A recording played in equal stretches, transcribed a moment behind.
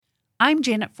I'm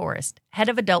Janet Forrest, Head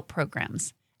of Adult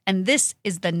Programs, and this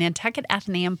is the Nantucket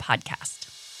Athenaeum Podcast.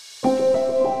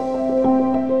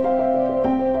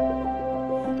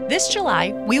 This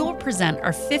July, we will present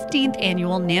our 15th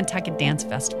annual Nantucket Dance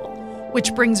Festival,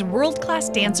 which brings world-class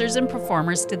dancers and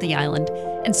performers to the island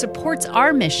and supports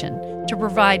our mission to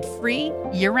provide free,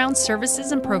 year-round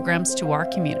services and programs to our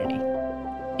community.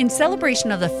 In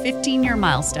celebration of the 15-year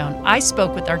milestone, I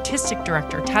spoke with Artistic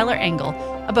Director Tyler Engel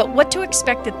about what to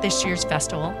expect at this year's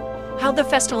festival, how the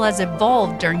festival has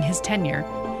evolved during his tenure,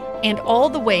 and all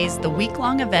the ways the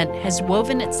week-long event has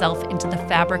woven itself into the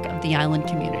fabric of the island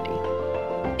community.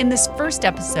 In this first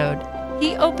episode,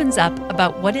 he opens up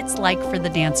about what it's like for the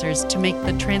dancers to make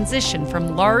the transition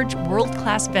from large,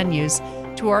 world-class venues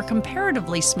to our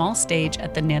comparatively small stage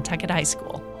at the Nantucket High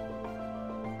School.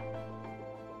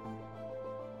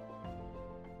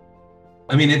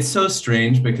 I mean, it's so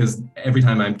strange because every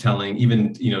time I'm telling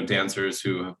even, dancers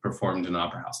who have performed in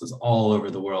opera houses all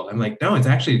over the world, I'm like, no, it's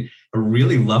actually a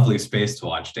really lovely space to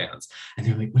watch dance. And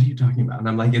they're like, what are you talking about? And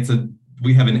I'm like,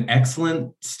 we have an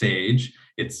excellent stage.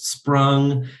 It's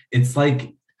sprung. It's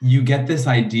like you get this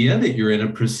idea that you're in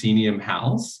a proscenium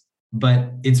house,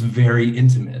 but it's very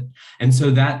intimate. And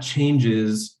so that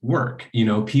changes work.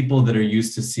 People that are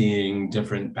used to seeing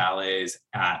different ballets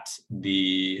at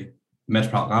the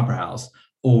Metropolitan Opera House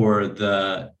or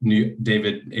the new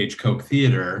David H. Koch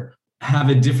Theater have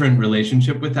a different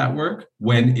relationship with that work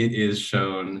when it is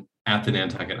shown at the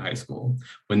Nantucket High School,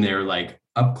 when they're like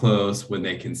up close, when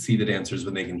they can see the dancers,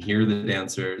 when they can hear the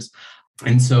dancers.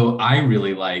 And so I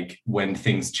really like when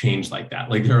things change like that.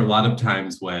 Like there are a lot of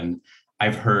times when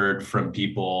I've heard from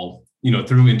people,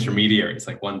 through intermediaries.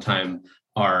 Like one time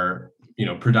our,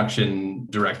 production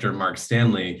director, Mark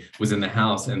Stanley, was in the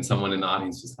house and someone in the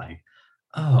audience was like,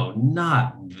 oh,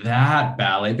 not that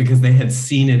ballet, because they had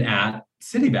seen it at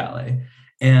City Ballet.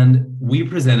 And we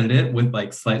presented it with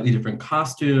like slightly different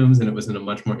costumes and it was in a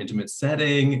much more intimate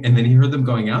setting. And then he heard them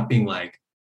going out being like,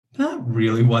 that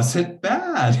really wasn't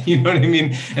bad. You know what I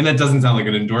mean? And that doesn't sound like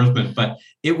an endorsement, but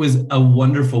it was a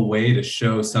wonderful way to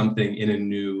show something in a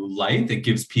new light that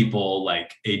gives people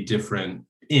like a different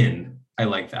in. I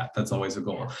like that. That's always a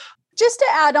goal. Just to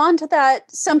add on to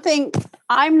that,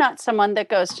 I'm not someone that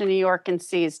goes to New York and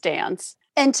sees dance.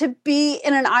 And to be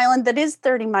in an island that is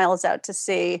 30 miles out to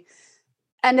sea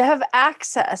and to have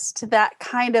access to that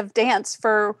kind of dance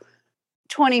for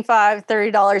 $25,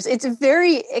 $30, it's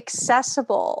very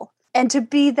accessible. And to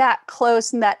be that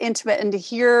close and that intimate and to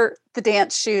hear the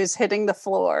dance shoes hitting the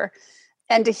floor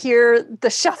and to hear the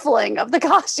shuffling of the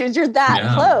costumes, you're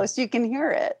that close, you can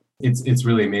hear it. It's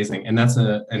really amazing. And that's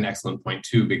an excellent point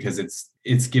too, because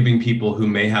it's giving people who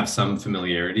may have some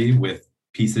familiarity with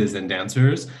pieces and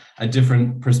dancers a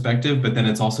different perspective, but then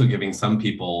it's also giving some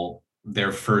people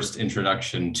their first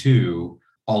introduction to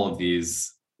all of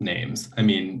these names. I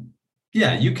mean,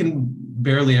 yeah, you can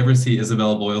barely ever see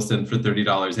Isabella Boylston for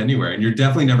 $30 anywhere, and you're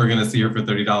definitely never going to see her for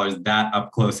 $30 that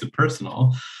up close and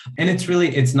personal. And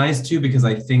it's nice too, because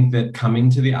I think that coming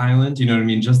to the island,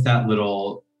 just that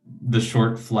the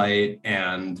short flight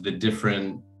and the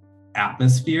different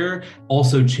atmosphere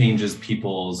also changes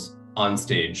people's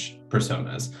onstage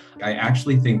personas. I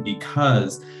actually think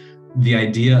because the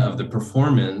idea of the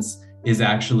performance is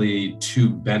actually to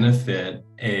benefit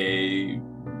a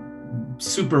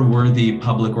super worthy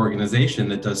public organization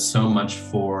that does so much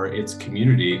for its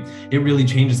community, it really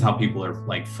changes how people are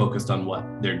like focused on what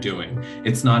they're doing.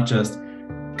 It's not just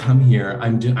come here,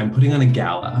 I'm putting on a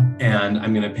gala and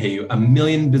I'm going to pay you $1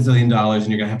 million bazillion and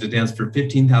you're going to have to dance for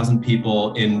 15,000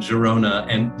 people in Girona.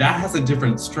 And that has a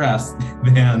different stress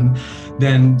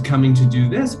than coming to do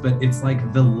this. But it's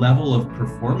like the level of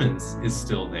performance is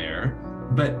still there,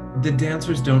 but the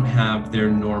dancers don't have their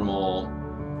normal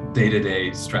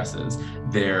day-to-day stresses.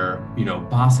 Their,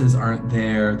 bosses aren't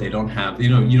there. They don't have, you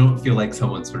don't feel like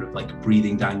someone's sort of like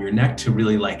breathing down your neck to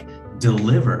really like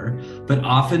deliver. But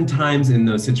oftentimes in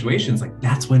those situations, like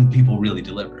that's when people really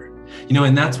deliver,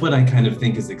 and that's what I kind of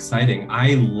think is exciting.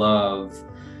 I love,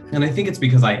 and I think it's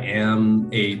because I am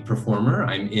a performer.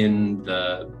 I'm in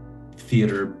the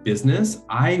theater business.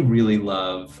 I really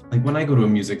love, like when I go to a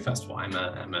music festival, I'm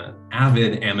an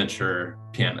avid amateur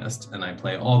pianist and I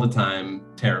play all the time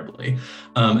terribly.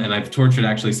 And I've tortured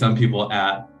actually some people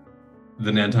at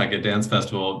the Nantucket Dance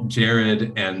Festival.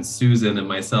 Jared and Susan and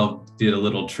myself did a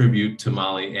little tribute to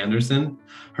Molly Anderson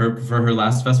for her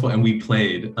last festival, and we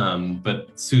played, but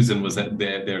Susan was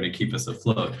there to keep us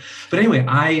afloat. But anyway,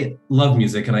 I love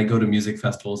music and I go to music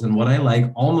festivals, and what I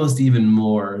like almost even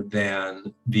more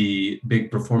than the big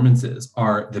performances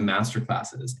are the master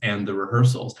classes and the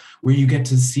rehearsals, where you get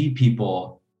to see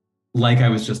people like I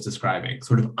was just describing,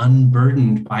 sort of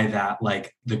unburdened by that,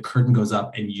 like the curtain goes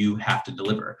up and you have to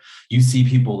deliver. You see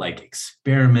people like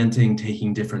experimenting,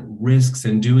 taking different risks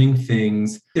and doing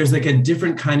things. There's like a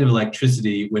different kind of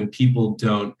electricity when people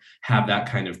don't have that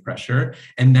kind of pressure.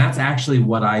 And that's actually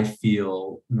what I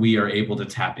feel we are able to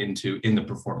tap into in the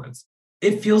performance.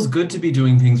 It feels good to be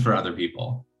doing things for other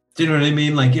people. Do you know what I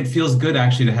mean? Like it feels good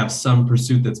actually to have some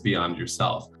pursuit that's beyond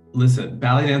yourself. Listen,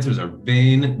 ballet dancers are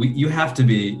vain. You have to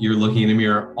be, you're looking in a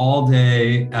mirror all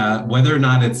day, whether or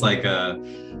not it's like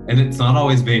and it's not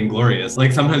always vainglorious.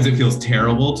 Like sometimes it feels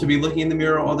terrible to be looking in the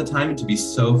mirror all the time and to be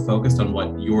so focused on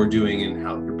what you're doing and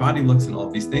how your body looks and all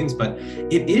of these things. But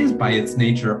it is by its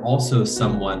nature also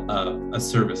somewhat of a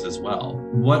service as well.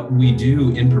 What we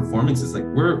do in performance is like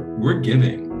we're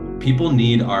giving. People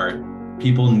need art.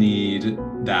 People need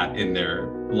that in their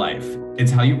life.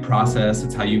 It's how you process,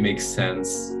 it's how you make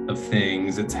sense of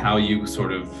things, it's how you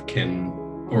sort of can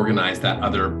organize that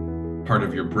other part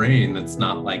of your brain that's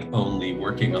not like only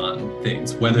working on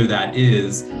things, whether that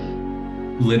is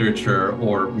literature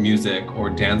or music or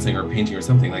dancing or painting or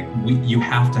something. Like you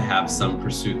have to have some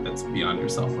pursuit that's beyond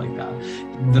yourself like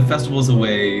that. The festival is a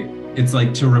way, it's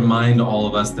like to remind all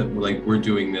of us that like we're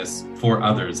doing this for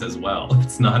others as well.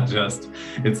 It's not just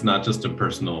a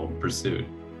personal pursuit.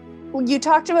 You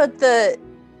talked about the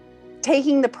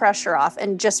taking the pressure off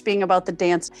and just being about the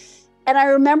dance. And I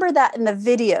remember that in the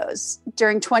videos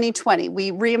during 2020,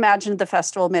 we reimagined the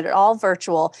festival, made it all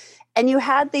virtual. And you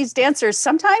had these dancers,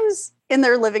 sometimes in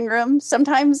their living room,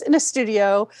 sometimes in a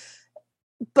studio,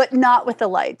 but not with the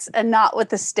lights and not with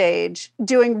the stage,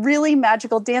 doing really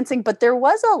magical dancing. But there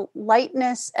was a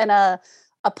lightness and a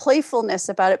playfulness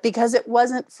about it because it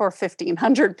wasn't for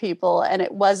 1,500 people and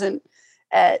it wasn't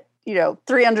at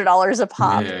 $300 a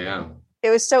pop. Yeah. It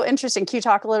was so interesting. Can you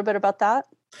talk a little bit about that?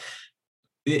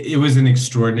 It was an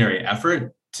extraordinary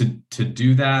effort to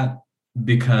do that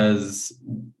because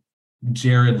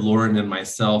Jared, Lauren, and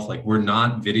myself, like we're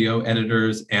not video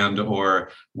editors and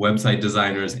or website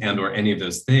designers and or any of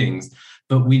those things,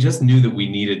 but we just knew that we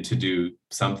needed to do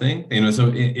something. So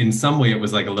in some way it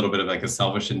was like a little bit of like a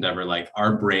selfish endeavor, like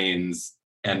our brains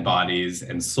and bodies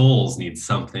and souls need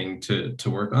something to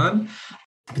work on.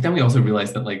 But then we also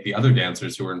realized that like the other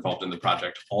dancers who were involved in the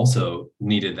project also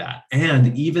needed that.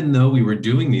 And even though we were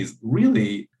doing these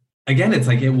really, again, it's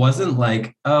like, it wasn't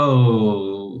like,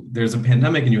 oh, there's a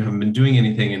pandemic and you haven't been doing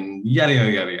anything and yada,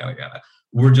 yada, yada, yada, yada.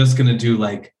 We're just going to do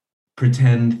like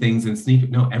pretend things and sneak.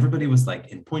 No, everybody was like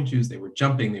in point shoes. They were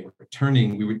jumping, they were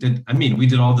turning. We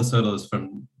did all the solos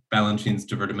from Balanchine's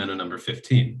Divertimento number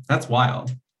 15. That's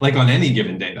wild. Like on any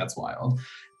given day, that's wild.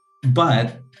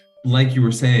 But like you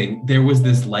were saying, there was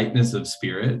this lightness of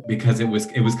spirit because it was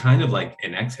kind of like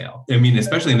an exhale. I mean,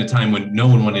 especially in a time when no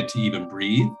one wanted to even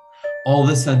breathe, all of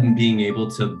a sudden being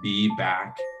able to be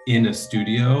back in a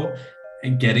studio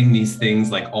and getting these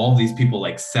things, like all these people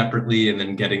like separately and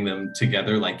then getting them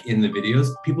together, like in the videos,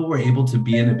 people were able to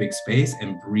be in a big space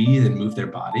and breathe and move their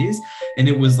bodies. And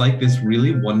it was like this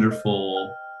really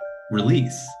wonderful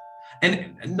release.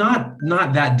 And not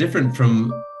that different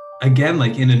from, again,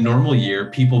 like in a normal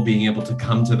year, people being able to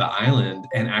come to the island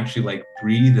and actually like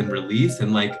breathe and release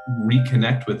and like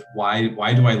reconnect with why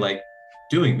do I like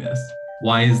doing this?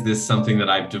 Why is this something that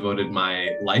I've devoted my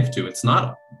life to? It's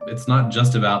not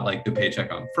just about like the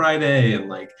paycheck on Friday and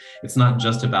like, it's not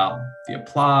just about the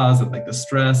applause and like the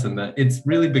stress and it's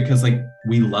really because like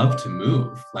we love to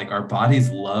move. Like our bodies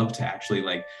love to actually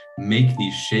like make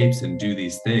these shapes and do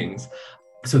these things.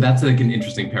 So that's like an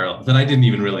interesting parallel that I didn't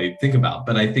even really think about.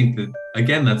 But I think that,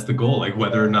 again, that's the goal, like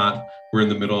whether or not we're in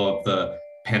the middle of the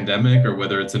pandemic or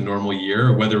whether it's a normal year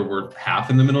or whether we're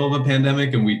half in the middle of a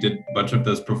pandemic and we did a bunch of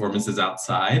those performances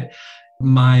outside.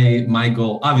 My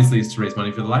goal obviously is to raise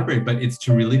money for the library, but it's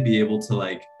to really be able to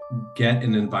like get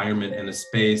an environment and a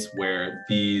space where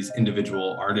these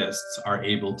individual artists are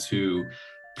able to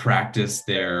practice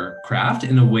their craft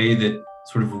in a way that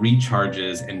sort of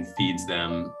recharges and feeds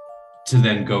them to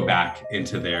then go back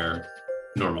into their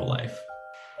normal life.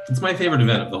 It's my favorite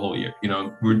event of the whole year.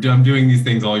 I'm doing these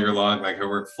things all year long. Like I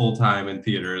work full time in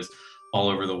theaters all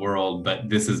over the world, but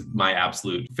this is my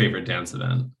absolute favorite dance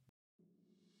event.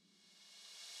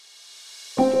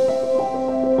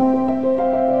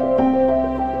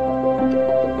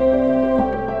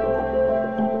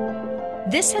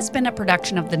 This has been a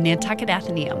production of the Nantucket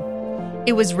Athenaeum.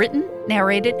 It was written,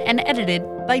 narrated, and edited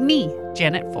by me,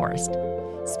 Janet Forrest.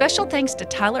 Special thanks to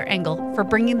Tyler Engel for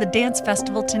bringing the dance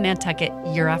festival to Nantucket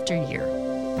year after year.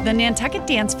 The Nantucket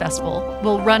Dance Festival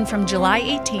will run from July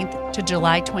 18th to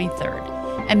July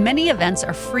 23rd, and many events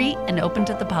are free and open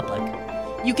to the public.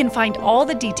 You can find all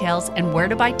the details and where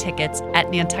to buy tickets at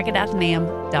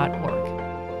nantucketathenaeum.org.